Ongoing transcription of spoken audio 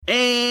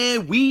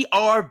And we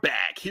are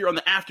back here on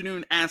the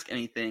afternoon Ask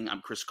Anything.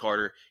 I'm Chris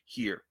Carter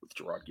here with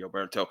Gerard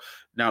Gilberto.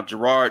 Now,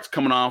 Gerard's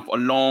coming off a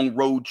long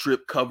road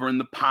trip covering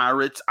the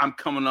Pirates. I'm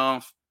coming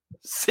off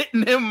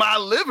sitting in my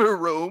living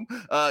room,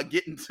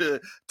 getting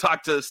to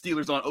talk to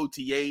Steelers on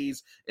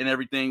OTAs and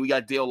everything. We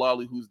got Dale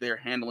Lawley who's there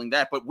handling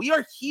that. But we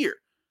are here,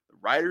 the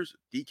writers of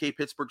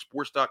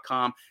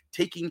DKPittsburghSports.com,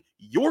 taking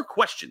your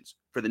questions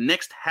for the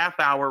next half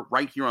hour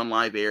right here on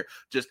live air.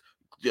 Just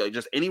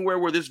anywhere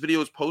where this video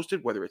is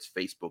posted, whether it's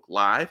Facebook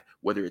Live,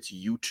 whether it's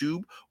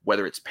YouTube,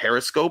 whether it's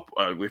Periscope,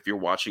 if you're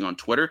watching on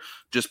Twitter,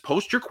 just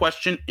post your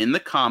question in the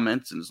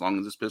comments, and as long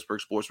as it's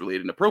Pittsburgh sports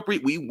related and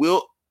appropriate, we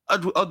will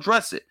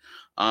address it.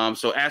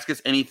 So ask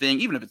us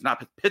anything, even if it's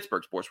not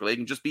Pittsburgh sports related,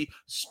 it can just be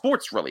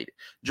sports related.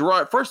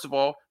 Gerard, first of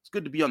all, it's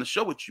good to be on the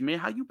show with you, man.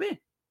 How you been?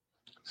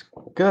 It's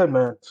good,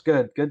 man. It's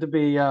good. Good to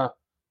be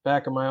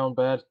back in my own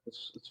bed.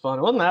 It's fun.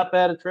 It wasn't that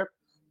bad a trip,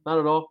 not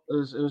at all. It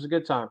was a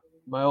good time.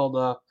 My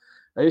old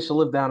I used to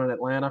live down in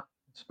Atlanta.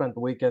 Spent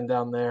the weekend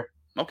down there.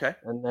 Okay.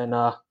 And then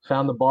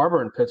found the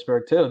barber in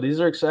Pittsburgh too.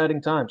 These are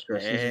exciting times,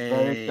 Chris. These are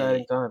very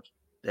exciting times.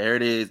 There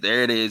it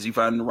is. You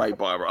found the right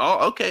barber.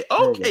 Oh,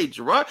 okay,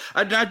 Gerard.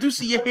 I do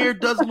see your hair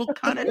does look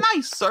kind of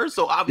nice, sir.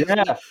 So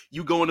obviously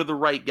you going to the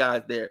right guy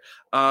there.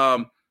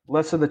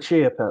 Less of the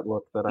Chia Pet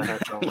look that I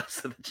had.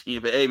 Less of the Chia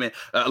Pet. Hey man,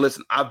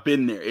 listen, I've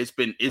been there. It's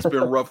been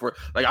rough. For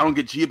like I don't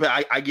get Chia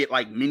Pet. I get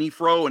like mini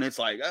fro, and it's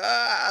like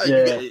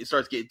it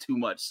starts getting too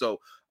much. So.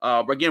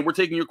 But again, we're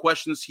taking your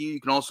questions here. You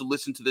can also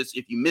listen to this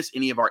if you miss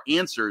any of our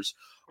answers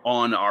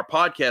on our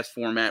podcast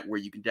format, where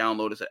you can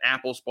download us at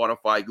Apple,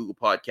 Spotify, Google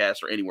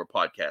Podcasts, or anywhere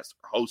podcasts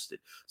are hosted.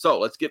 So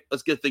let's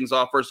get things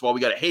off. First of all, we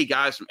got a hey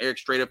guys from Eric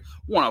Straight Up,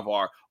 one of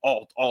our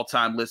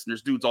all-time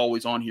listeners. Dude's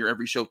always on here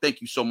every show.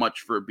 Thank you so much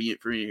for being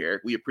here,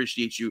 Eric. We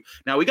appreciate you.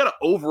 Now we got an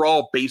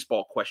overall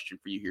baseball question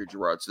for you here,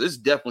 Gerard. So this is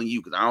definitely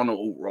you, because I don't know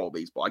overall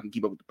baseball. I can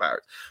keep up with the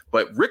Pirates.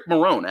 But Rick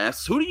Marone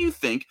asks, who do you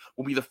think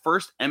will be the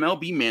first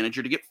MLB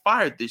manager to get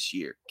fired this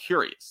year?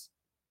 Curious.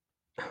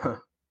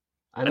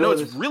 I know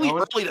it's really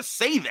early to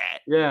say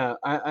that. Yeah,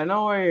 I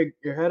know where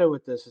you're headed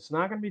with this. It's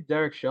not going to be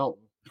Derek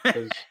Shelton.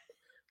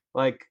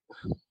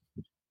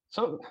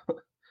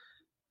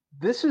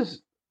 This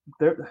is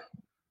there.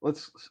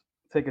 Let's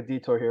take a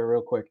detour here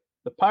real quick.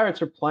 The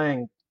Pirates are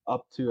playing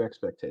up to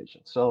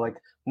expectations. So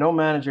no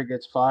manager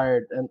gets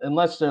fired, and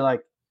unless they're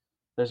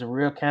there's a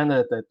real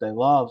candidate that they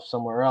love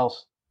somewhere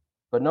else.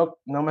 But no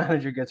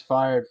manager gets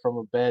fired from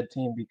a bad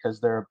team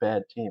because they're a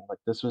bad team.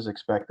 This was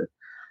expected.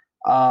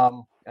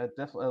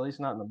 Definitely, at least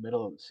not in the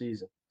middle of the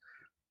season.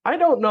 I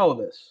don't know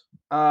this.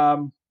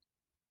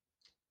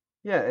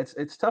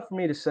 It's tough for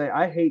me to say.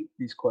 I hate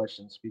these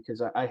questions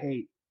because I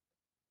hate.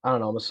 I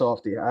don't know. I'm a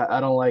softie. I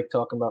don't like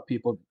talking about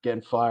people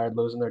getting fired,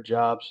 losing their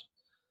jobs.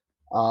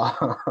 I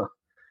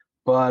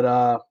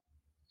don't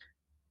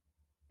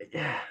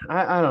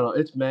know.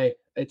 It's May.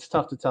 It's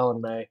tough to tell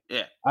in May.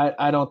 Yeah.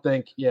 I don't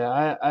think.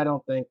 Yeah. I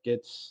don't think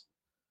it's.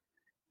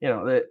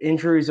 The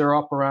injuries are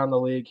up around the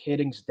league.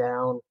 Hitting's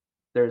down.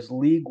 There's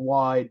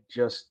league-wide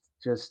just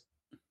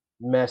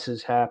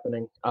messes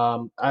happening.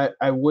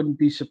 I wouldn't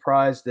be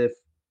surprised if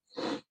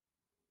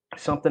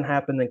something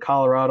happened in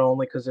Colorado,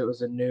 only because it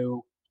was a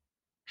new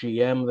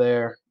GM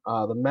there.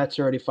 The Mets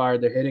already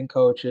fired their hitting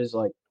coaches.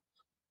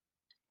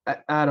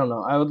 I don't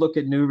know. I would look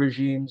at new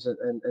regimes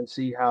and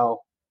see how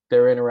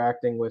they're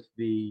interacting with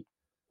the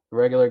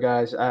regular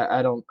guys.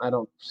 I don't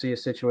see a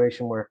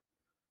situation where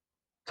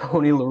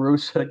Tony La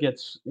Russa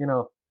gets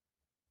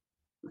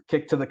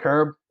kicked to the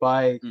curb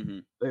by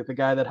the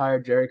guy that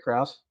hired Jerry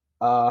Krause.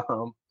 I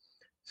don't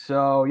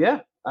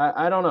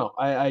know.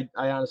 I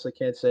honestly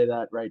can't say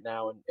that right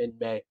now in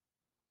May.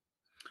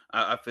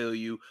 I feel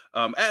you.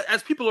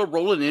 As people are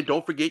rolling in,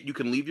 don't forget you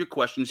can leave your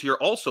questions here.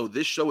 Also,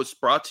 this show is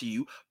brought to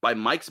you by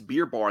Mike's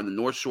Beer Bar in the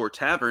North Shore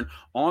Tavern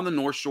on the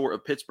North Shore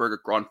of Pittsburgh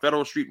on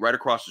Federal Street, right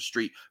across the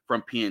street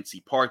from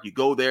PNC Park. You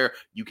go there,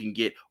 you can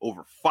get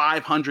over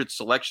 500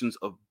 selections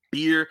of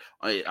beer.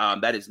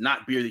 That is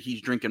not beer that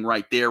he's drinking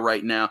right there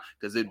right now,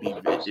 because it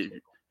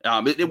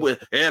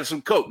had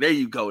some Coke. There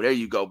you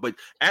go. But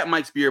at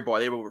Mike's Beer Bar,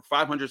 they have over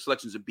 500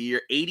 selections of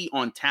beer, 80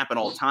 on tap at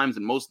all times,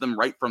 and most of them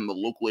right from the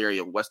local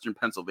area of Western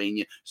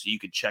Pennsylvania. So you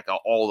can check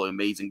out all the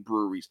amazing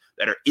breweries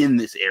that are in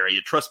this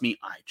area. Trust me,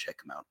 I check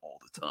them out all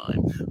the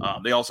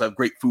time. They also have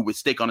great food with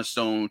steak on a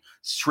stone,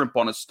 shrimp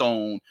on a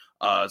stone,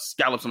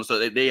 scallops on a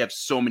stone. They have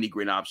so many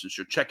great options.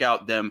 So check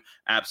out them.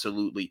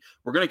 Absolutely.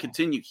 We're going to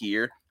continue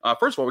here.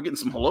 First of all, we're getting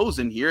some hellos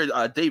in here.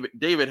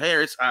 David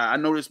Harris, I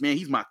noticed, man,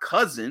 he's my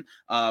cousin.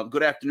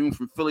 Good afternoon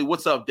from Philly.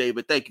 What's up,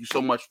 David? Thank you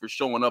so much for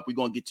showing up. We're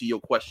going to get to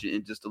your question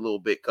in just a little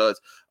bit,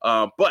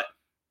 but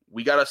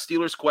we got a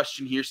Steelers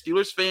question here.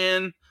 Steelers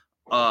fan,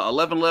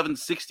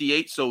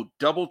 11-11-68. So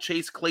double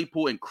Chase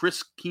Claypool and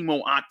Chris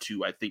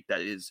Kimo-Atu. I think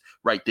that is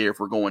right there if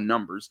we're going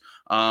numbers.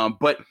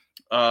 But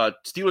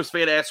Steelers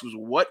fan asks,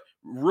 what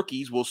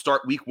rookies will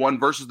start week 1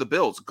 versus the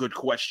Bills? Good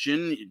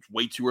question. It's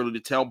way too early to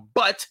tell,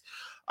 but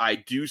I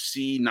do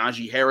see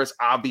Najee Harris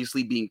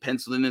obviously being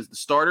penciled in as the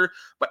starter.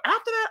 But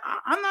after that,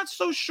 I'm not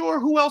so sure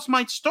who else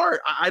might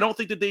start. I don't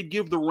think that they'd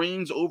give the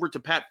reins over to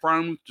Pat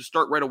Freiermuth to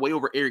start right away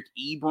over Eric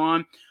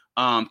Ebron,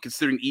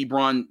 considering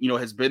Ebron,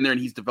 has been there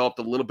and he's developed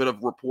a little bit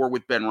of rapport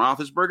with Ben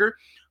Roethlisberger.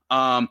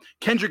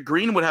 Kendrick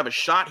Green would have a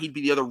shot. He'd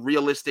be the other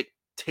realistic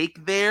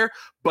take there.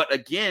 But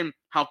again,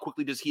 how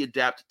quickly does he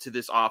adapt to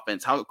this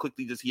offense? How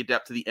quickly does he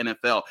adapt to the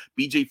NFL?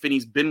 BJ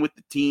Finney's been with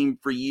the team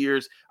for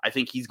years. I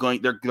think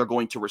they're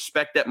going to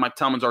respect that. Mike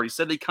Tomlin's already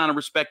said they kind of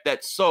respect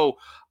that. So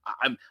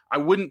I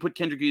wouldn't put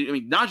Kendrick Green. I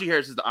mean, Najee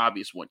Harris is the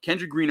obvious one.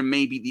 Kendrick Green and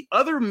maybe the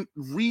other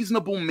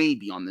reasonable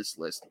maybe on this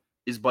list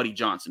is Buddy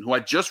Johnson, who I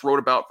just wrote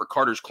about for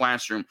Carter's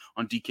Classroom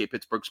on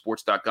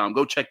DKPittsburghSports.com.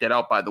 Go check that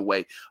out, by the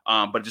way.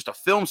 But just a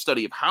film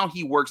study of how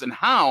he works and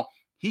how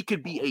he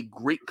could be a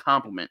great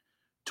complement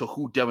to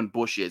who Devin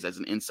Bush is as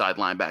an inside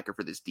linebacker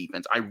for this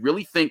defense. I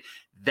really think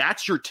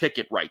that's your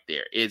ticket right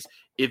there, is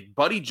if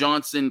Buddy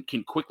Johnson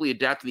can quickly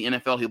adapt to the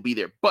NFL, he'll be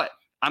there. But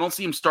I don't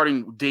see him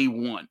starting day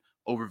one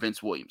over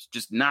Vince Williams,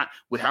 just not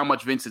with how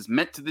much Vince has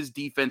meant to this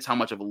defense, how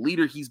much of a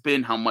leader he's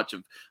been, how much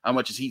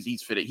is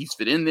he's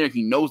fit in there.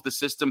 He knows the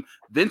system.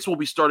 Vince will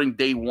be starting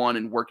day one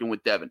and working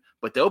with Devin,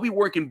 but they'll be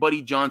working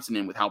Buddy Johnson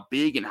in with how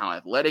big and how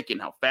athletic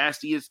and how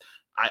fast he is.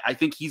 I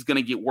think he's going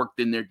to get worked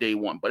in there day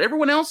one, but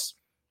everyone else,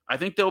 I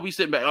think they'll be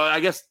sitting back.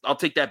 I guess I'll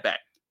take that back.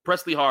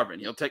 Presley Harvin,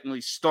 he'll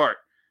technically start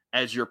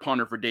as your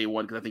punter for day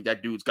one because I think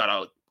that dude's got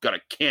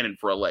a cannon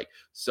for a leg.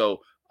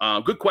 So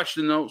good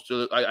question though.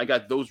 So I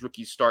got those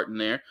rookies starting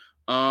there.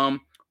 Steelers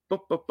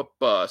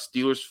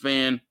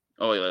fan.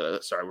 Oh, yeah,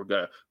 sorry. We're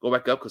going to go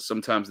back up because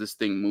sometimes this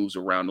thing moves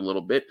around a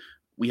little bit.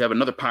 We have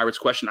another Pirates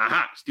question.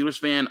 Aha! Steelers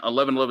fan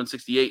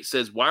 111168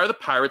 says, why are the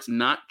Pirates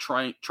not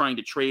trying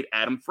to trade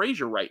Adam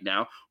Frazier right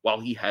now while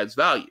he has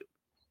value?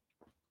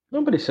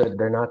 Nobody said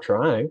they're not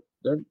trying.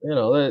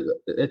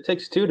 It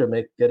takes two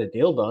to get a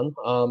deal done.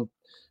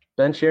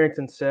 Ben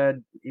Cherington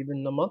said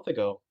even a month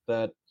ago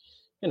that,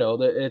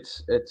 that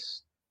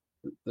it's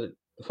the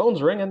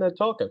phone's ringing, they're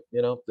talking.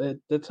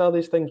 That's how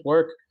these things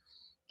work.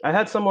 I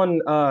had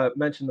someone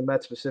mention the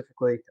Mets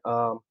specifically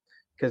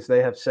because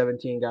they have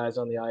 17 guys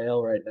on the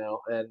IL right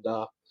now, and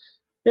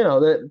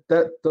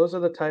that those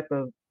are the type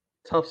of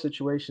tough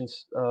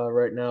situations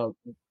right now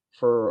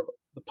for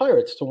the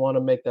Pirates to want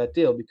to make that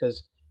deal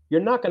because you're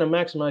not going to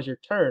maximize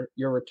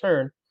your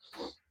return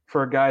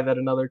for a guy that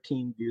another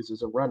team views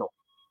as a rental.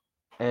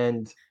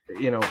 And,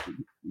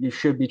 you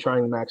should be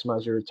trying to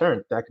maximize your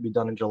return. That could be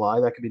done in July.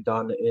 That could be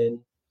done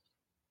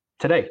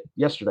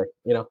yesterday.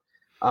 So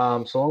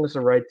long as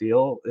the right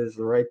deal is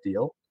the right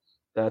deal,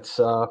 that's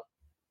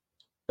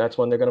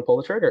when they're going to pull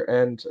the trigger.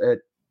 And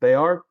they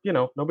are,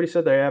 nobody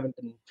said they haven't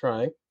been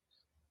trying.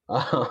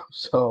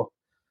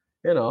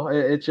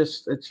 It's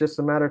just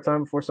a matter of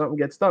time before something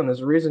gets done.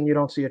 There's a reason you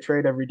don't see a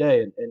trade every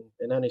day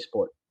in any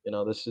sport.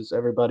 This is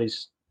everybody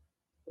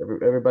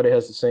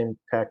has the same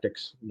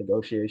tactics,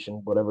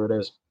 negotiation, whatever it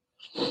is.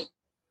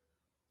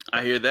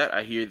 I hear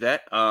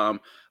that.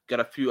 Got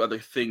a few other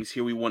things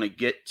here we want to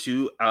get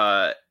to.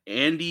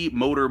 Andy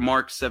Motor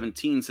Mark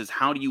 17 says,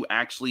 how do you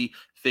actually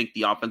think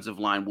the offensive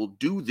line will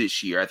do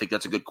this year? I think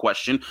that's a good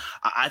question.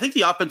 I think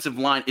the offensive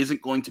line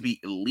isn't going to be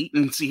elite.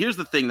 And see, here's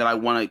the thing that I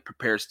want to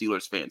prepare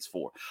Steelers fans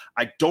for.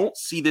 I don't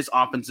see this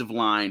offensive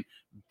line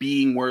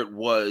being where it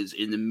was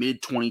in the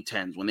mid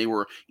 2010s when they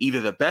were either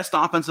the best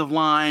offensive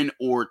line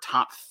or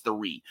top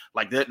three.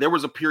 Like there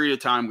was a period of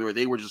time where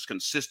they were just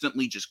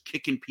consistently just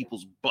kicking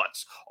people's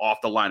butts off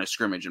the line of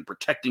scrimmage and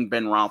protecting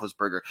Ben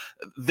Roethlisberger.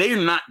 They're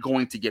not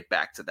going to get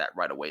back to that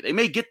right away. They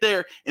may get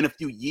there in a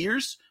few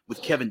years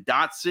with Kevin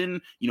Dotson,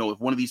 if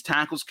one of these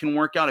tackles can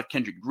work out, if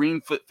Kendrick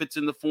Green fits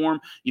in the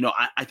form,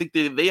 I think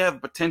they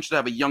have potential to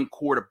have a young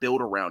core to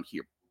build around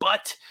here.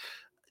 But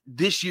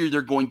this year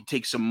they're going to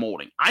take some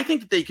molding. I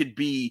think that they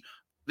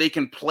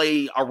can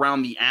play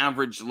around the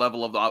average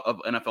level of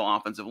NFL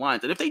offensive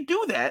lines. And if they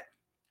do that,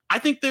 I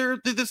think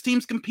this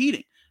team's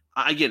competing.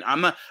 Again,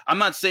 I'm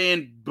not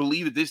saying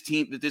believe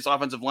that this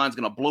offensive line is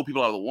going to blow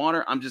people out of the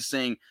water. I'm just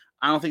saying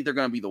I don't think they're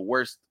going to be the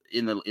worst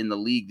in the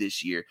league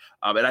this year.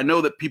 And I know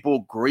that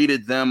people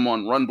graded them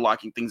on run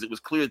blocking things. It was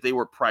clear that they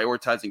were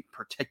prioritizing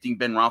protecting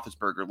Ben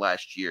Roethlisberger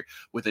last year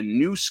with a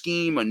new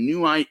scheme, a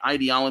new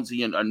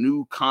ideology, and a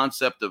new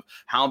concept of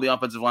how the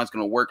offensive line is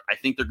going to work. I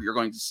think you're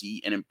going to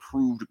see an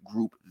improved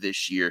group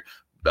this year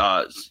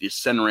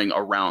centering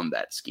around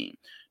that scheme.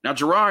 Now,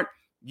 Gerard,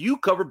 you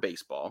cover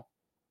baseball.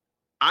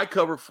 I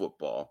cover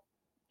football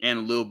and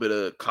a little bit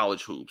of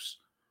college hoops.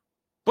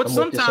 But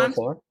sometimes,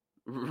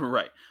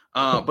 right.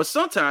 But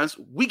sometimes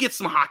we get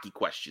some hockey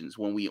questions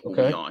when we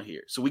on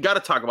here. So we got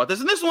to talk about this.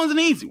 And this one's an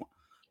easy one.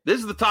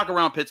 This is the talk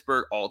around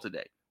Pittsburgh all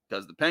today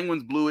because the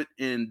Penguins blew it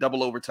in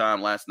double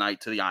overtime last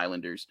night to the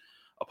Islanders.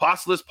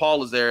 Apostolus Paul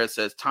Lazara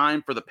says,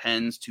 time for the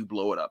Pens to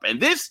blow it up. And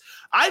this,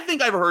 I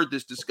think I've heard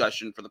this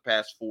discussion for the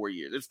past 4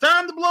 years. It's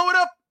time to blow it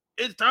up.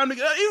 It's time to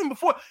get even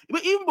before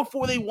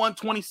they won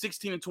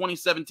 2016 and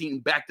 2017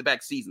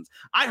 back-to-back seasons.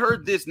 I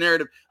heard this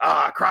narrative,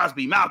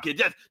 Crosby, Malkin,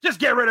 just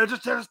get rid of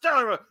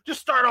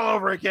just start all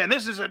over again.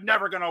 This is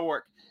never going to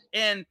work.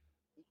 And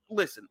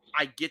listen,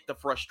 I get the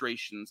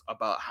frustrations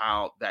about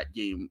how that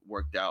game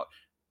worked out.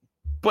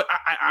 But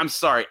I'm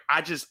sorry.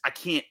 I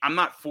can't. I'm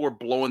not for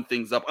blowing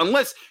things up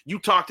unless you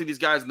talk to these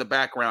guys in the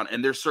background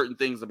and there's certain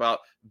things about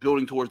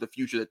building towards the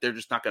future that they're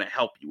just not going to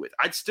help you with.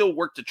 I'd still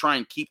work to try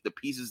and keep the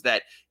pieces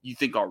that you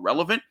think are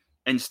relevant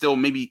and still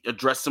maybe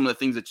address some of the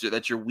things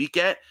that you're weak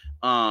at.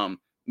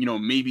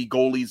 Maybe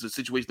goalies, a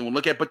situation that we'll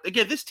look at. But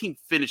again, this team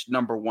finished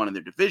number one in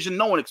their division.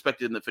 No one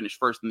expected them to finish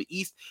first in the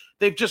East.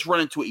 They've just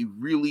run into a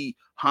really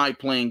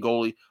high-playing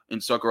goalie in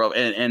Sokolov,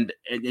 and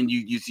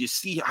you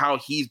see how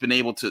he's been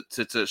able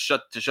to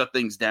shut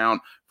things down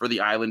for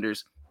the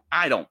Islanders.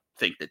 I don't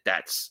think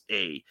that's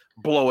a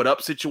blow it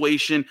up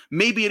situation.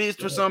 Maybe it is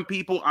for some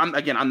people. I'm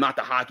not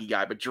the hockey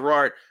guy, but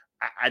Gerard,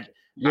 I'm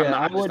just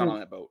not on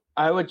that boat.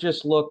 I would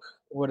just look.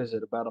 What is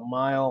it? About a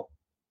mile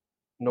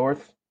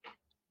north.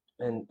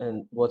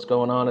 And what's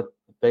going on at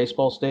the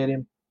baseball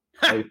stadium?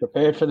 Are you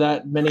prepared for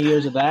that? Many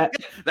years of that?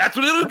 That's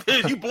what it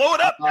is. You blow it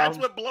up. That's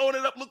what blowing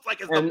it up looks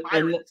like. Is the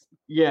Pirates?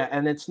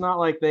 And it's not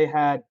like they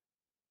had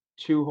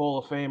 2 Hall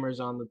of Famers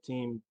on the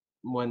team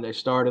when they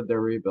started their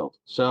rebuild.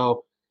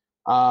 So,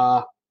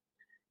 I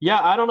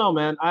don't know,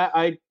 man.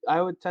 I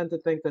would tend to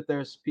think that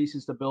there's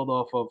pieces to build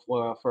off of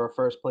for a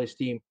first place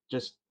team.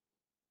 Just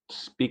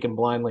speaking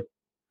blindly.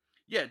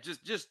 Yeah,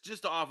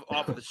 just off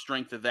of the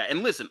strength of that.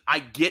 And listen, I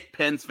get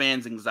Pens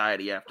fans'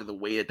 anxiety after the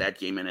way that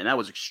game ended. And that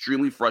was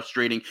extremely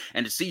frustrating.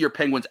 And to see your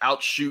Penguins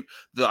outshoot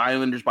the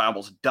Islanders by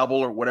almost double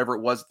or whatever it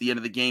was at the end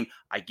of the game,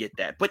 I get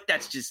that. But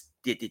that's just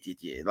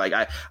like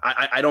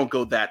I don't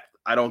go that.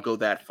 I don't go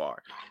that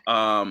far.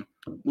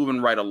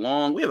 Moving right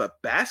along, we have a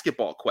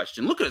basketball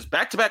question. Look at us,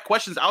 back-to-back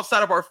questions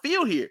outside of our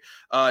field here.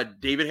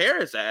 David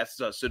Harris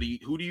asks us,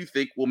 who do you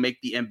think will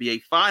make the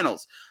NBA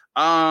Finals?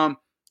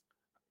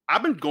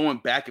 I've been going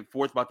back and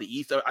forth about the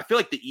East. I feel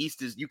like the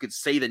East is, you could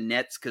say the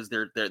Nets because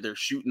they're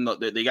shooting.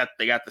 They got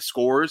the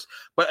scores,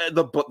 but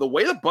the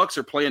way the Bucks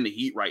are playing the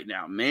Heat right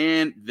now,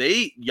 man,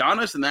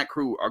 Giannis and that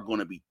crew are going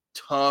to be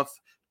tough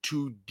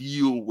to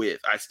deal with.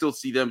 I still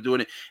see them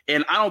doing it,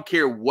 and I don't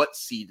care what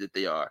seed that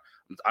they are.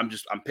 I'm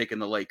picking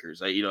the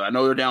Lakers. I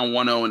know they're down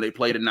 1-0 and they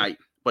play tonight.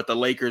 But the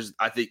Lakers,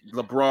 I think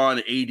LeBron,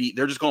 AD,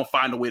 they're just going to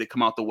find a way to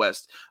come out the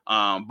West.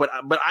 But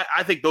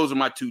I think those are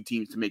my 2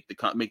 teams to make the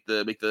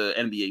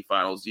NBA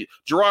Finals.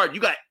 Gerard, you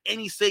got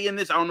any say in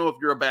this? I don't know if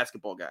you're a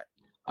basketball guy.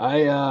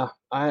 I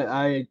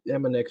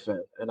am a Knicks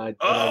fan, and I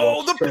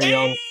watched Trae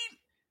Young.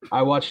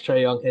 I watched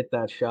Trae Young hit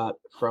that shot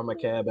from a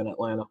cab in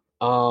Atlanta.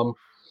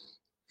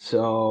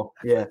 So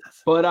yeah,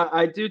 but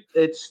I do.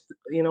 It's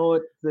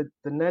the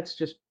Nets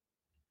just.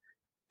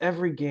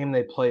 Every game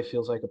they play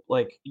feels like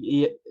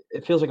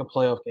it feels like a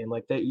playoff game.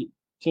 Like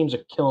teams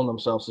are killing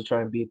themselves to try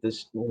and beat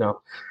this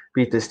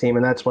team,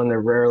 and that's when they're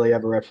rarely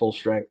ever at full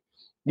strength.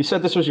 You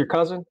said this was your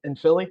cousin in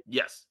Philly?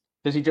 Yes.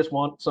 Does he just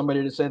want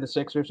somebody to say the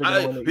Sixers?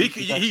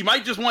 He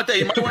might just want that.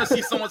 He might want to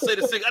see someone say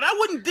the Sixers, and I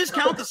wouldn't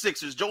discount the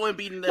Sixers. Joel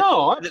Embiid.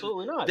 No,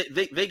 absolutely not.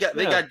 They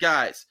got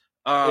guys.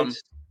 The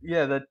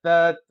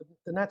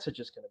Nets are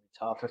just going to be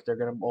tough if they're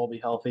going to all be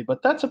healthy,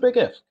 but that's a big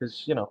if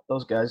because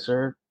those guys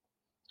are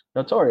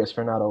notorious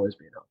for not always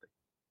being healthy.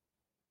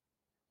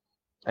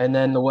 And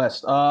then the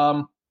West.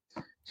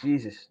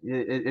 Jesus,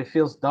 it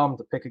feels dumb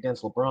to pick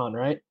against LeBron,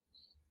 right?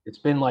 It's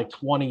been like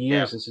 20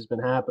 years this has been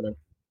happening.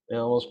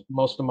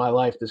 Most of my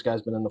life, this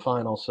guy's been in the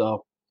finals.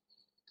 So,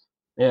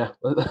 yeah,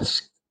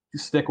 let's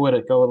stick with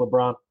it. Go with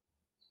LeBron.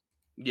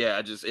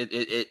 Yeah,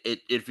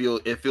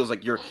 it feels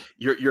like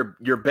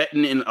you're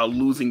betting in a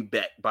losing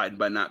bet by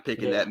not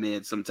picking that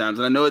man sometimes.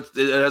 And I know it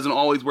hasn't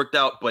always worked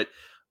out, but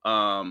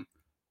I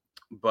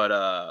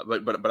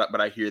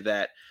hear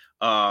that.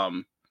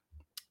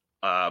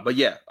 But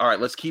yeah, all right,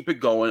 let's keep it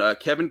going.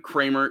 Kevin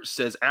Kramer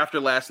says, after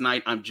last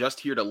night, I'm just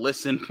here to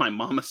listen. My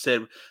mama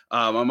said,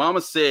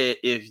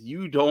 if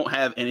you don't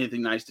have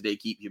anything nice today,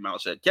 keep your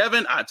mouth shut.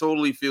 Kevin, I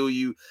totally feel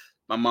you.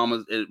 My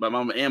mama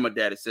and my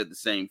dad have said the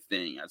same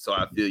thing. So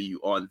I feel you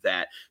on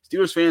that.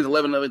 Steelers fans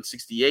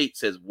 111168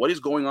 says, what is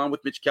going on with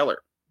Mitch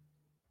Keller?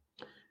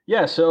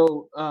 Yeah.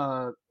 So,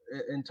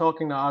 in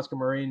talking to Oscar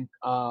Marine,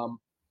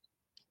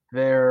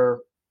 they're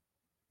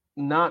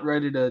not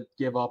ready to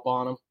give up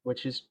on him,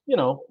 which is,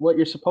 what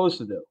you're supposed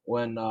to do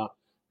when a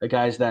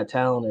guy's that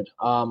talented.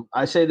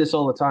 I say this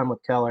all the time with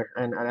Keller,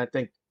 and I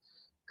think,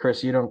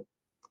 Chris,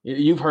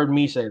 you've heard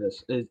me say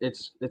this.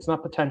 It's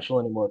not potential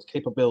anymore. It's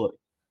capability.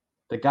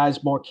 The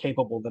guy's more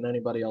capable than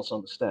anybody else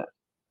on the staff.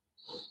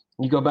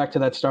 You go back to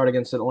that start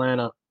against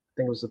Atlanta. I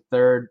think it was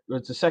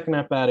the second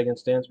at bat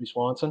against Dansby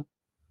Swanson.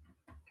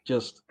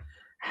 Just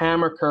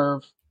hammer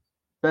curve,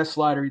 best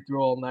slider he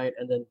threw all night,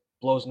 and then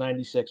blows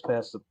 96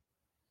 past him.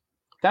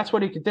 That's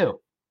what he could do.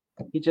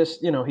 He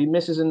just, he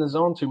misses in the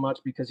zone too much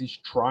because he's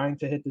trying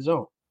to hit the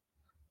zone.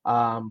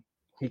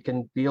 He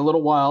can be a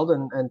little wild,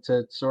 and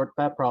to sort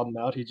that problem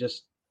out, he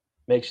just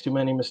makes too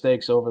many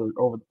mistakes over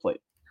the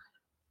plate.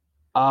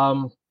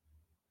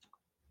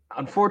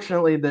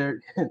 Unfortunately,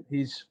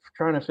 he's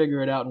trying to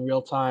figure it out in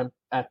real time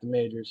at the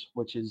majors,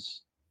 which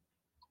is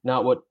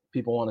not what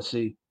people want to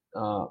see.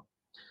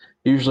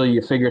 Usually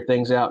you figure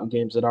things out in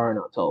games that aren't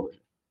on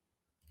television.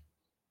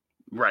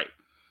 Right.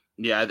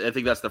 Yeah, I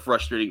think that's the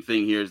frustrating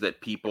thing here is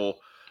that people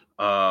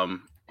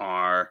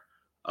are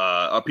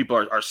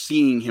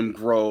seeing him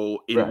grow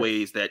in Right.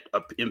 ways that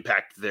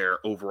impact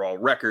their overall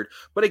record.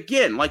 But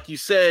again, that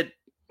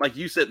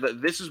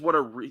this is what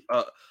a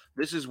rebuild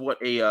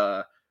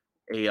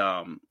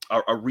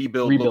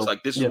looks Rebuild.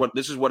 like. This is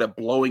Yeah. what a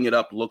blowing it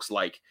up looks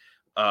like.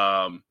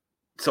 So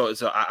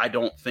I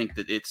don't think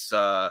that it's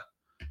um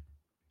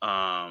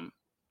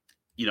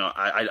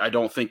I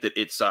don't think that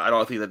it's I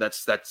don't think that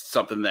that's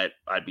something that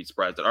I'd be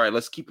surprised at. All right,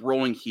 let's keep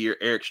rolling here.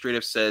 Eric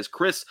Straight says,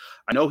 Chris,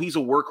 I know he's a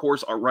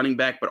workhorse, a running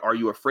back, but are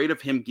you afraid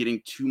of him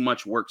getting too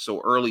much work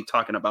so early?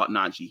 Talking about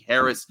Najee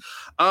Harris.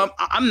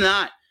 I'm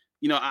not.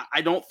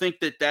 I don't think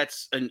that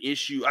that's an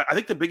issue. I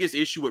think the biggest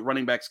issue with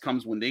running backs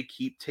comes when they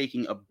keep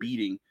taking a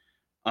beating.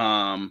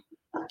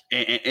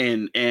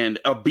 And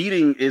a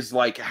beating is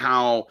like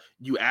how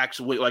you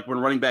actually like when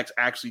running backs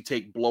actually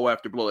take blow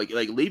after blow. Like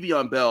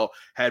Le'Veon Bell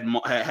had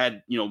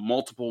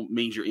multiple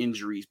major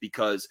injuries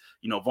because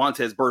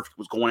Vontaze Burfict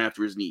was going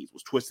after his knees,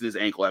 was twisting his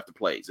ankle after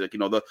plays. Like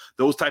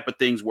those type of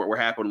things were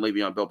happening to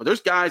Le'Veon Bell. But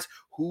there's guys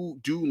who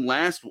do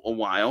last a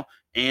while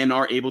and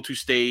are able to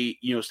stay.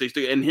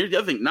 And here's the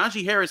other thing: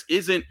 Najee Harris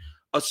isn't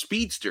a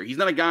speedster. He's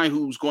not a guy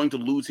who's going to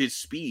lose his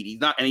speed. He's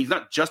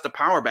not just a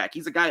power back.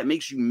 He's a guy that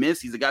makes you miss.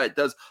 He's a guy that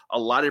does a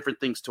lot of different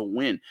things to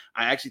win.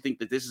 I actually think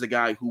that this is a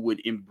guy who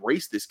would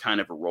embrace this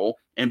kind of a role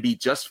and be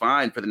just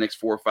fine for the next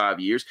 4 or 5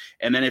 years.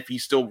 And then if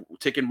he's still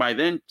ticking by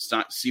then,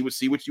 see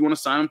what you want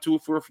to sign him to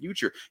for a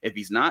future. If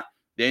he's not,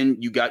 then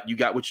you got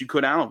what you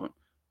could out of him.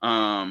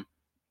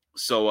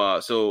 So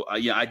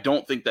I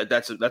don't think that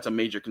that's a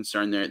major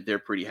concern. They're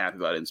pretty happy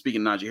about it. And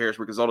speaking of Najee Harris,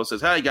 Rick Rizaldo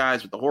says, "Hi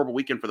guys, with the horrible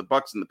weekend for the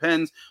Bucks and the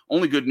Pens,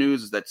 only good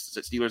news is that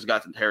Steelers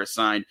got Harris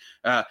signed.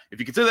 If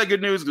you consider that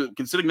good news,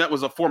 considering that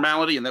was a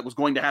formality and that was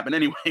going to happen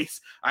anyways,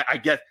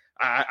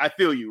 I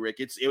feel you, Rick.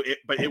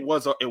 But it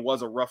was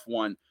a rough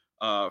one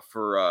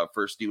for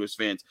Steelers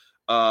fans.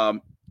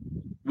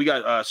 We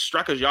got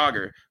Straka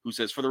Jager, who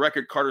says, for the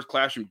record, Carter's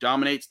Classroom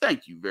dominates.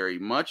 Thank you very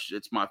much.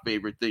 It's my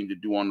favorite thing to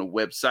do on the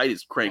website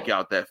is crank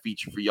out that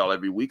feature for y'all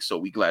every week. So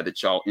we glad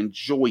that y'all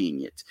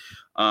enjoying it.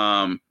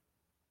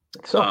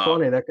 It's so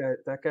funny.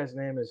 That guy's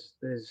name is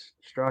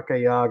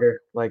Straka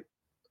Jager. Like,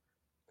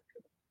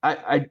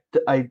 I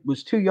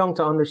was too young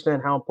to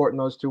understand how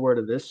important those two were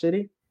to this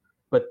city,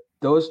 but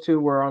those two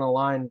were on a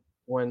line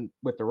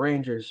with the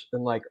Rangers in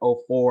like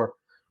 2004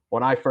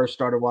 when I first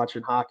started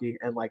watching hockey,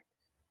 and like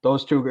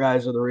those two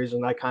guys are the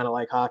reason I kind of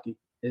like hockey.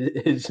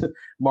 Is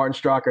Martin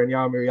Straka and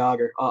Jaromir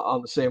Jagr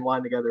on the same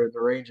line together at the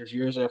Rangers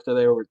years after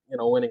they were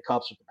winning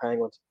cups with the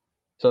Penguins.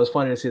 So it's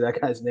funny to see that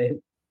guy's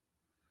name.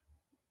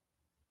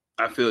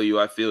 I feel you.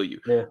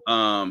 Yeah.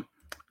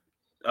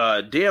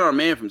 Dan, our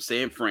man from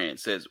San Fran,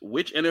 says,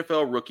 which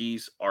NFL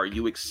rookies are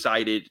you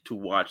excited to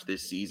watch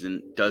this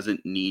season?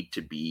 Doesn't need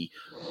to be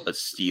a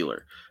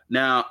Steeler.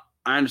 Now,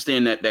 I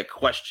understand that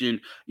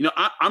question.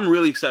 I'm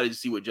really excited to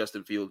see what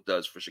Justin Fields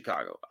does for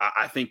Chicago.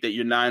 I think that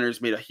your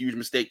Niners made a huge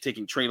mistake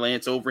taking Trey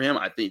Lance over him.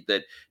 I think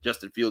that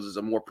Justin Fields is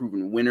a more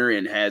proven winner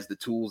and has the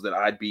tools that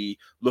I'd be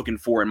looking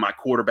for in my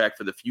quarterback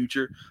for the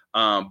future.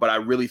 But I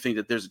really think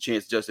that there's a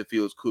chance Justin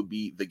Fields could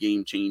be the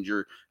game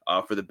changer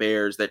for the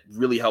Bears that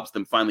really helps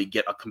them finally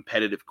get a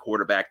competitive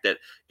quarterback that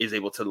is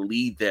able to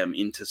lead them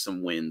into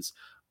some wins.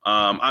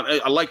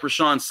 I like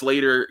Rashawn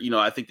Slater.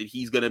 I think that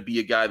he's going to be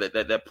a guy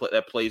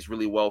that plays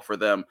really well for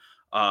them.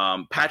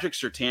 Patrick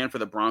Surtain for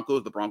the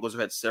Broncos. The Broncos have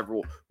had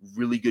several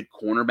really good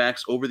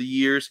cornerbacks over the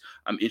years.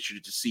 I'm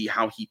interested to see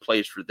how he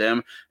plays for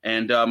them.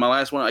 And my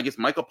last one, I guess,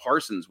 Michael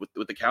Parsons with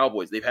the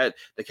Cowboys. The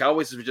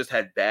Cowboys have just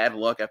had bad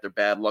luck after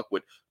bad luck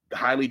with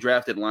highly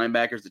drafted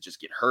linebackers that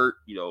just get hurt,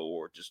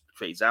 or just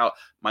phase out.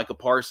 Michael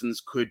Parsons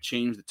could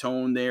change the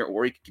tone there,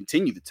 or he could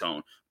continue the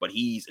tone, but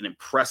he's an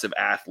impressive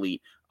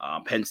athlete.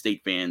 Penn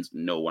State fans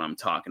know what I'm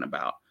talking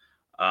about.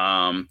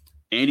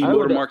 Andy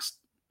Motormarks.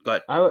 Go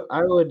ahead.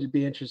 I would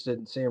be interested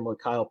in seeing what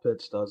Kyle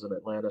Pitts does in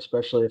Atlanta,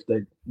 especially if they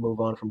move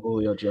on from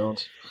Julio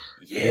Jones.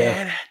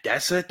 Yeah.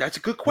 That's a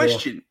good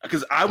question,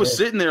 because I was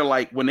sitting there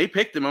like when they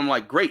picked him, I'm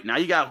like, great, now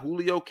you got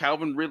Julio,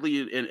 Calvin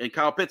Ridley, and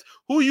Kyle Pitts.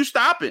 Who are you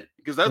stopping?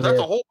 Because that's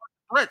a whole bunch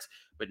of threats.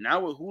 But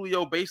now with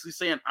Julio basically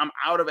saying, I'm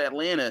out of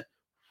Atlanta.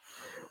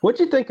 What'd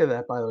you think of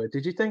that, by the way?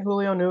 Did you think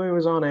Julio knew he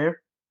was on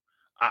air?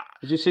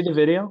 Did you see the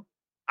video?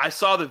 I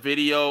saw the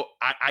video.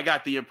 I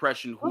got the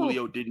impression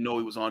Julio didn't know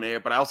he was on air,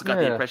 but I also got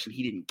the impression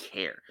he didn't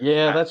care.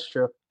 Yeah, that's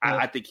true.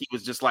 I think he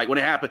was just like, when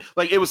it happened,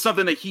 like it was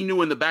something that he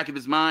knew in the back of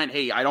his mind,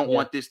 hey, I don't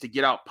want this to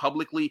get out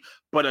publicly,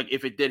 but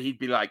if it did, he'd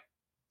be like,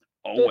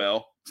 oh,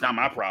 well, it's not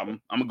my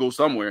problem. I'm going to go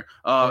somewhere.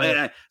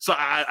 So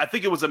I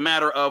think it was a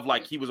matter of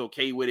like he was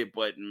okay with it,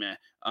 but meh.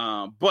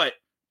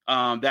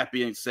 That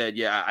being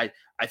said, I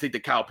think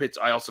that Kyle Pitts,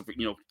 I also,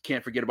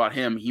 can't forget about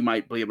him. He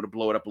might be able to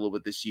blow it up a little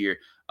bit this year.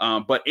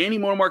 But Andy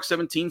Monomark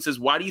 17 says,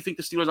 why do you think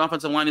the Steelers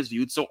offensive line is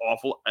viewed so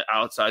awful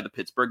outside the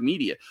Pittsburgh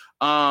media?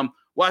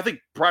 Well, I think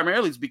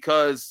primarily it's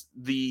because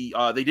they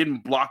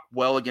didn't block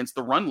well against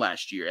the run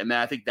last year. And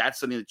I think that's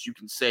something that you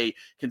can say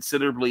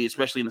considerably,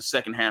 especially in the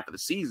second half of the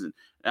season.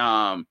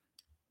 Now,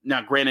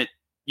 granted,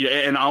 Yeah,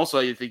 and also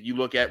I think you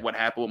look at what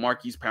happened with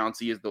Marquise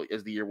Pouncey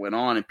as the year went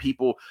on, and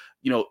people,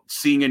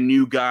 seeing a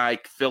new guy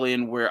fill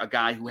in where a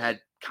guy who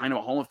had kind of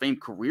a Hall of Fame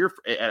career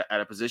at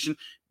a position,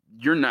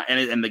 you're not,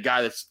 and the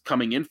guy that's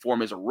coming in for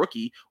him is a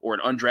rookie or an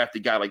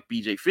undrafted guy like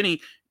BJ Finney.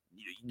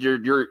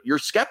 You're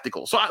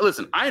skeptical. So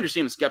listen, I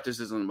understand the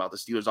skepticism about the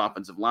Steelers'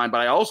 offensive line,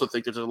 but I also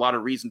think there's a lot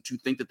of reason to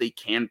think that they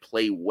can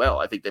play well.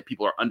 I think that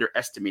people are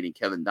underestimating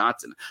Kevin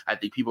Dotson. I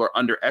think people are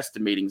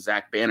underestimating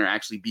Zach Banner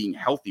actually being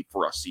healthy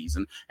for a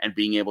season and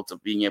being able to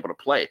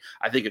play.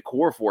 I think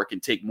Okorafor can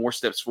take more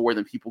steps forward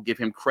than people give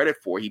him credit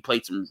for. He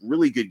played some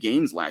really good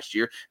games last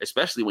year,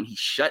 especially when he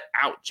shut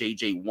out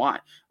J.J.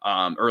 Watt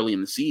early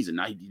in the season.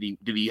 Now, did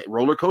he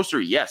roller coaster?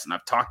 Yes, and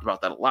I've talked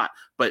about that a lot.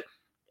 But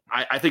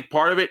I think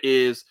part of it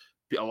is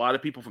a lot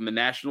of people from the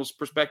Nationals'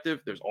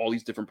 perspective, there's all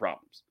these different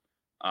problems.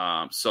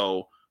 There's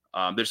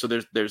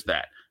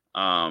that.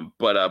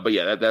 But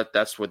yeah,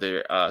 that's where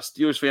they're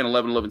Steelers fan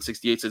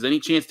 111168 says, any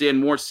chance Dan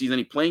Moore sees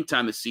any playing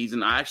time this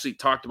season? I actually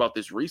talked about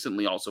this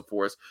recently also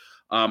for us.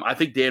 I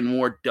think Dan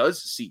Moore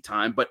does see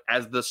time, but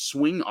as the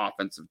swing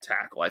offensive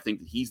tackle, I think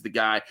that he's the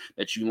guy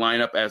that you line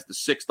up as the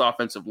sixth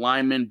offensive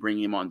lineman,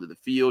 bring him onto the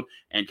field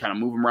and kind of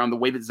move him around the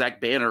way that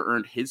Zach Banner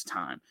earned his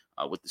time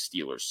with the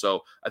Steelers.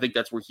 So I think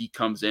that's where he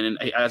comes in. And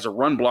as a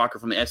run blocker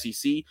from the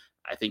SEC,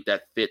 I think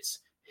that fits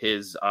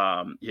his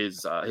style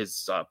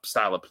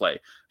of play.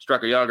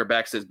 Strucker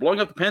Yagerback says, blowing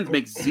up the Pens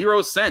makes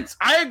 0 sense.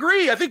 I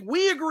agree. I think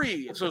we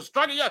agree. So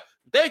Strucker,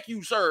 thank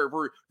you, sir,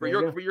 for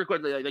your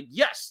question. Like,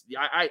 yes,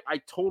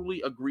 I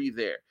totally agree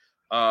there.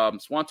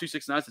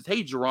 Swan269 says,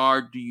 hey,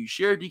 Gerard, do you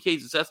share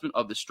DK's assessment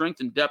of the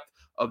strength and depth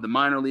of the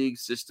minor league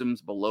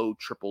systems below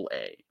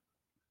AAA?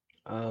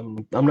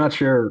 I'm not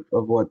sure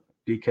of what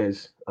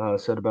DK's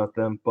said about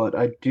them, but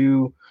I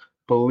do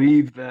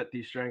believe that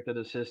the strength of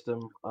the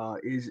system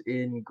is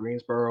in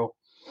Greensboro,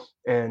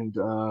 and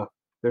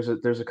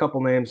there's a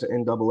couple names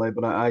in AA,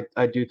 but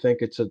I do think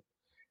it's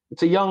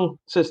a young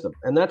system,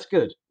 and that's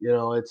good.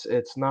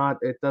 It's not,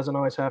 it doesn't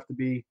always have to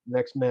be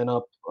next man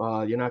up.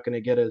 You're not going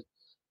to get a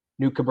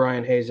new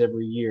Ke'Bryan Hayes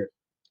every year,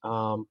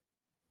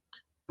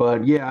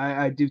 but yeah,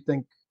 I do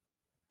think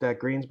that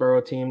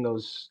Greensboro team,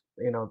 those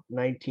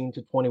 19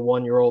 to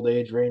 21-year-old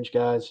age range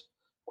guys,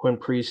 Quinn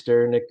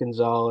Priester, Nick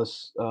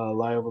Gonzalez,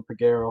 Liover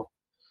Peguero,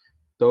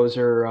 that's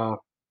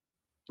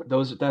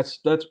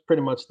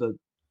pretty much the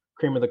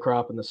cream of the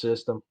crop in the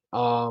system.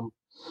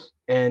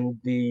 And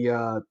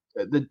the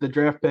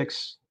draft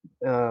picks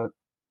will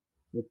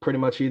pretty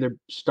much either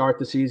start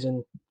the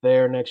season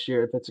there next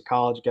year. If it's a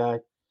college guy,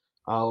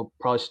 I'll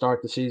probably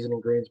start the season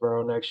in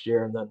Greensboro next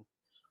year, and then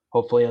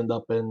hopefully end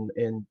up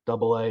in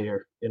AA,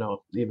 or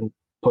even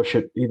push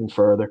it even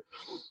further.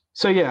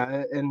 So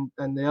yeah, and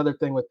the other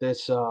thing with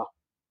this,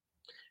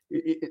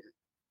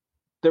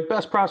 their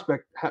best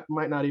prospect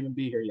might not even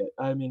be here yet.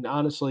 I mean,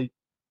 honestly,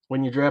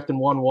 when you're drafting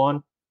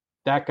 1-1,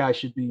 that guy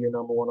should be your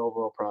number one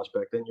overall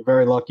prospect, and you're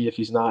very lucky if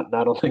he's not. And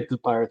I don't think the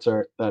Pirates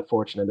are that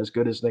fortunate, as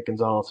good as Nick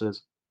Gonzalez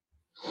is.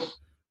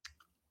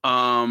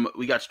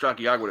 We got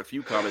Strachey with a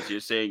few comments here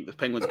saying the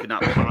Penguins could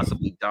not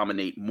possibly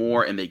dominate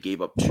more, and they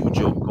gave up 2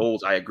 joke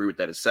goals. I agree with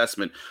that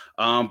assessment.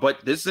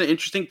 But this is an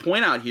interesting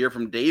point out here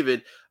from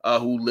David,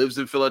 who lives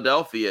in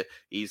Philadelphia.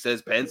 He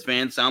says Pens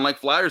fans sound like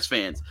Flyers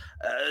fans.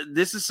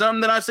 This is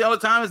something that I say all the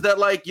time, is that,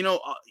 like, you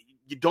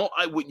don't.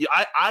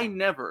 I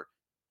never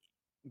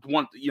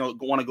want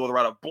to go the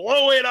route of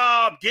blow it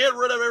up, get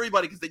rid of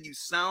everybody, because then you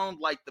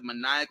sound like the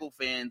maniacal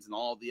fans in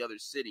all the other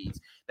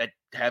cities that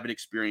haven't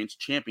experienced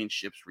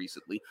championships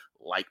recently,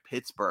 like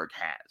Pittsburgh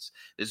has.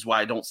 This is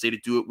why I don't say to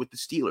do it with the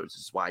Steelers. This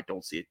is why I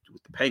don't say it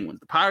with the Penguins.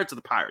 The Pirates are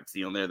the Pirates.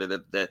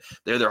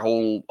 They're their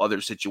whole other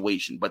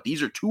situation. But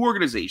these are two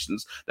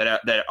organizations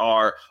that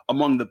are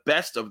among the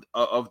best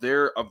of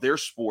their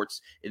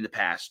sports in the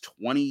past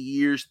 20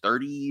 years,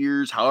 30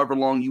 years, however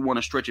long you want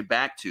to stretch it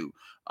back to.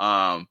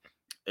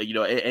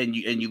 And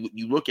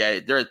you look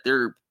at it,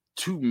 they're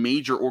two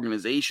major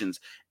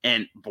organizations,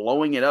 and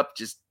blowing it up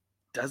just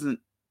doesn't.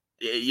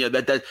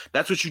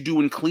 That's what you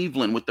do in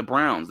Cleveland with the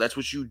Browns. That's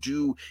what you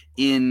do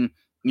in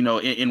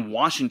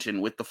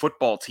Washington with the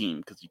football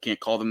team, because you can't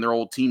call them their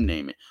old team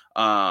name.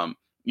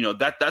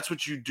 That's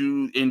what you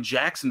do in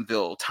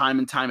Jacksonville time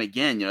and time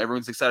again.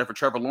 Everyone's excited for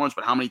Trevor Lawrence,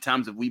 but how many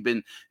times have we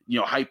been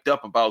hyped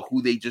up about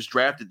who they just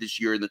drafted this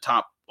year in the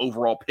top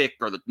overall pick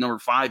or the number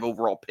 5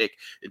 overall pick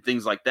and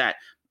things like that?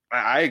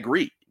 I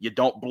agree.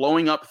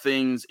 Blowing up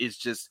things is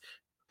just,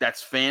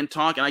 that's fan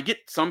talk. And I get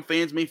some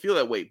fans may feel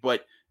that way,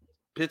 but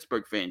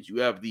Pittsburgh fans, you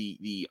have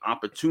the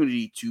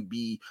opportunity to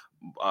be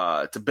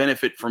to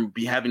benefit from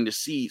having to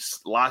see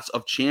lots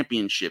of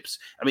championships.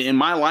 I mean, in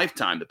my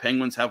lifetime, the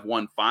Penguins have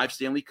won 5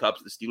 Stanley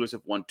Cups. The Steelers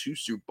have won 2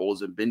 Super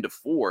Bowls and been to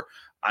 4.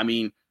 I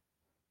mean,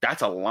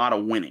 that's a lot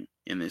of winning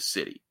in this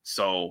city.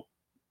 So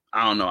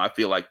I don't know. I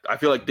feel like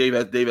Dave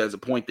has a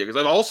point there,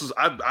 because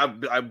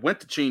I went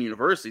to Chain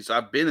University, so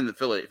I've been in the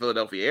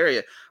Philadelphia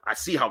area. I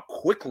see how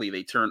quickly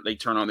they turn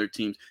on their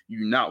teams. You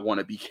do not want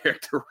to be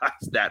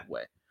characterized that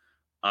way.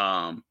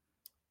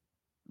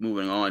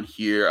 Moving on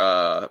here,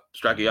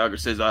 Strachey Yager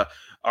says,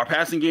 Our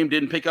passing game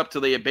didn't pick up till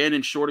they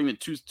abandoned shorting in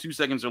two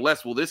seconds or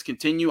less. Will this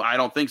continue? I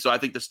don't think so. I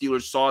think the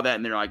Steelers saw that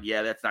and they're like,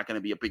 yeah, that's not going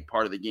to be a big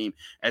part of the game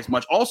as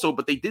much. Also,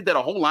 but they did that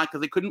a whole lot because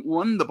they couldn't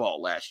run the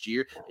ball last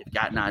year. They've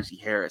got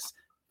Najee Harris.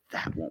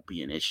 That won't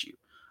be an issue.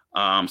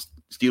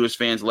 Steelers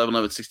fans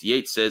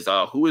 111168 says,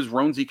 who is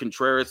Roansy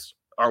Contreras,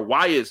 or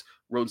why is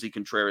Roansy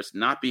Contreras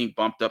not being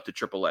bumped up to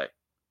AAA?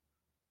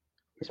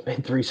 He's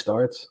made 3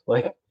 starts.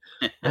 Like,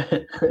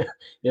 the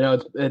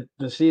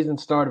season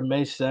started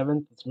May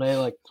 7th. It's May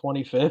like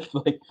 25th.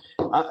 Like,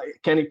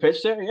 can he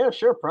pitch there? Yeah,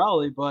 sure,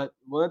 probably. But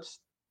what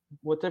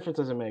difference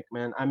does it make,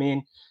 man? I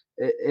mean,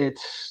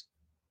 is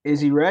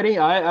he ready?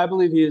 I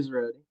believe he is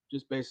ready,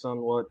 just based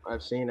on what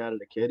I've seen out of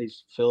the kid.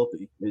 He's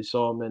filthy. We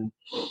saw him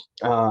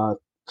in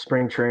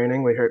spring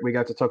training. We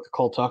got to talk to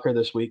Cole Tucker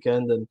this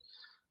weekend, and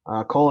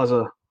Cole has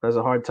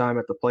a hard time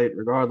at the plate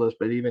regardless.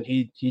 But even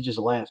he just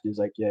laughed. He's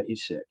like, yeah,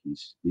 he's sick.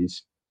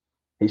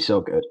 He's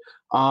so good.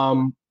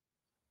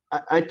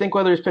 I think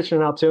whether he's pitching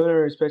in Altoona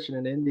or he's pitching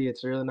in Indy,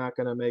 it's really not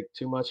going to make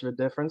too much of a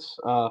difference.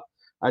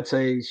 I'd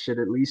say he should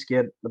at least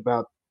get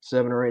about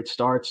 7 or 8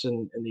 starts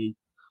in the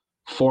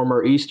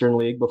former Eastern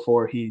League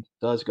before he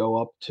does go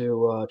up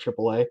to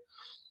AAA.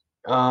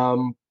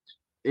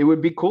 It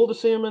would be cool to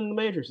see him in the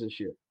majors this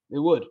year. It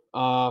would.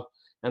 But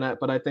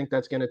I think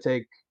that's going to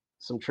take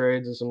some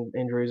trades and some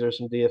injuries or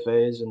some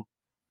DFAs. And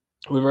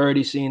we've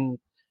already seen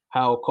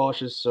how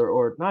cautious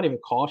or not even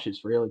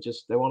cautious, really,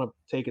 just they want to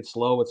take it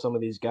slow with some of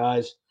these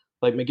guys.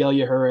 Like Miguel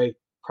Yajure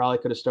probably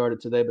could have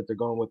started today, but they're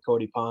going with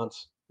Cody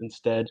Ponce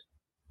instead.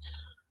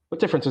 What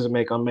difference does it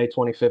make on May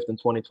 25th in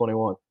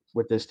 2021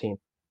 with this team?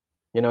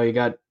 You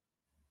got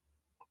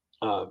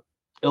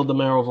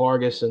Ildemaro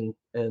Vargas and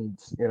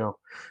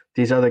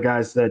these other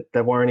guys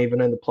that weren't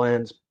even in the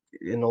plans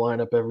in the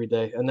lineup every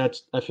day. And I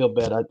feel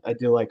bad. I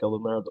do like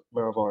Ildemaro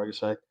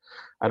Vargas. I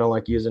don't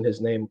like using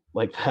his name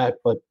like that,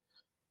 but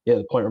yeah,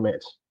 the point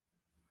remains.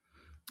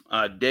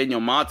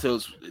 Daniel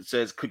Matos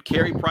says, could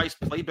Carey Price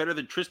play better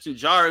than Tristan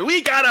Jarry?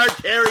 We got our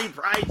Carey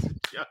Price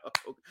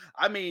joke.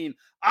 I mean,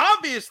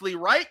 obviously,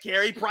 right?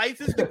 Carey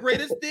Price is the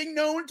greatest thing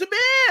known to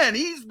man.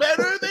 He's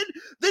better than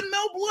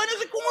Mel Blount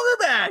as a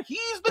quarterback.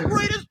 He's the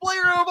greatest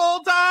player of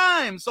all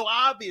time. So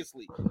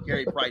obviously,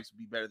 Carey Price would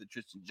be better than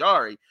Tristan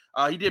Jarry.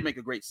 He did make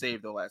a great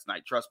save, though, last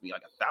night. Trust me,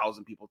 like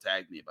 1,000 people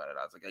tagged me about it.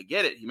 I was like, I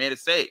get it. He made a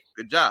save.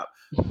 Good job.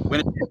 Win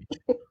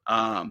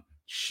it.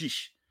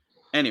 Sheesh.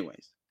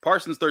 Anyways,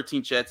 Parsons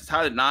 13 chat says,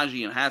 how did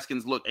Najee and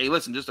Haskins look? Hey,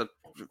 listen, just a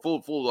full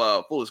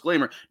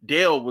disclaimer.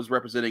 Dale was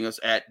representing us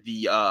at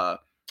the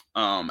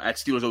at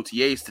Steelers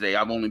OTAs today.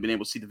 I've only been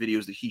able to see the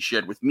videos that he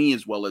shared with me,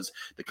 as well as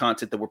the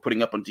content that we're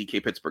putting up on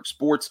DK Pittsburgh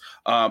Sports.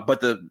 But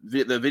the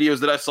videos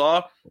that I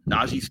saw,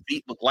 Najee's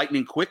feet look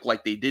lightning quick,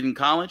 like they did in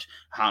college.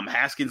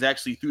 Haskins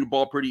actually threw the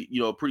ball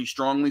pretty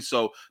strongly,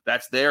 so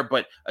that's there.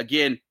 But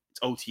again, it's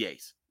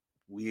OTAs.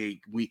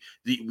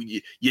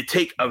 You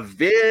take a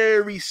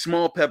very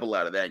small pebble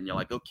out of that, and you're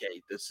like,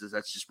 okay, let's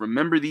just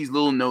remember these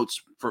little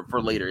notes for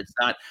later.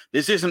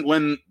 This isn't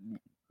when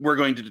we're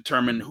going to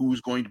determine who's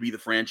going to be the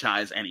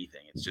franchise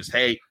anything. It's just,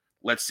 hey,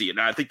 let's see it.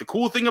 Now, I think the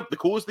coolest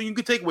thing you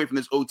could take away from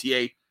this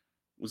OTA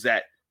was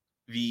that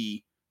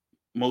the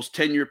most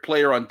tenured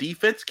player on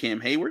defense, Cam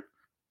Hayward,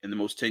 and the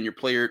most tenured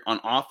player on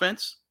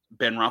offense,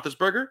 Ben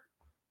Roethlisberger,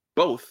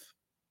 both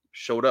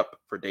showed up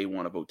for day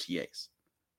one of OTAs.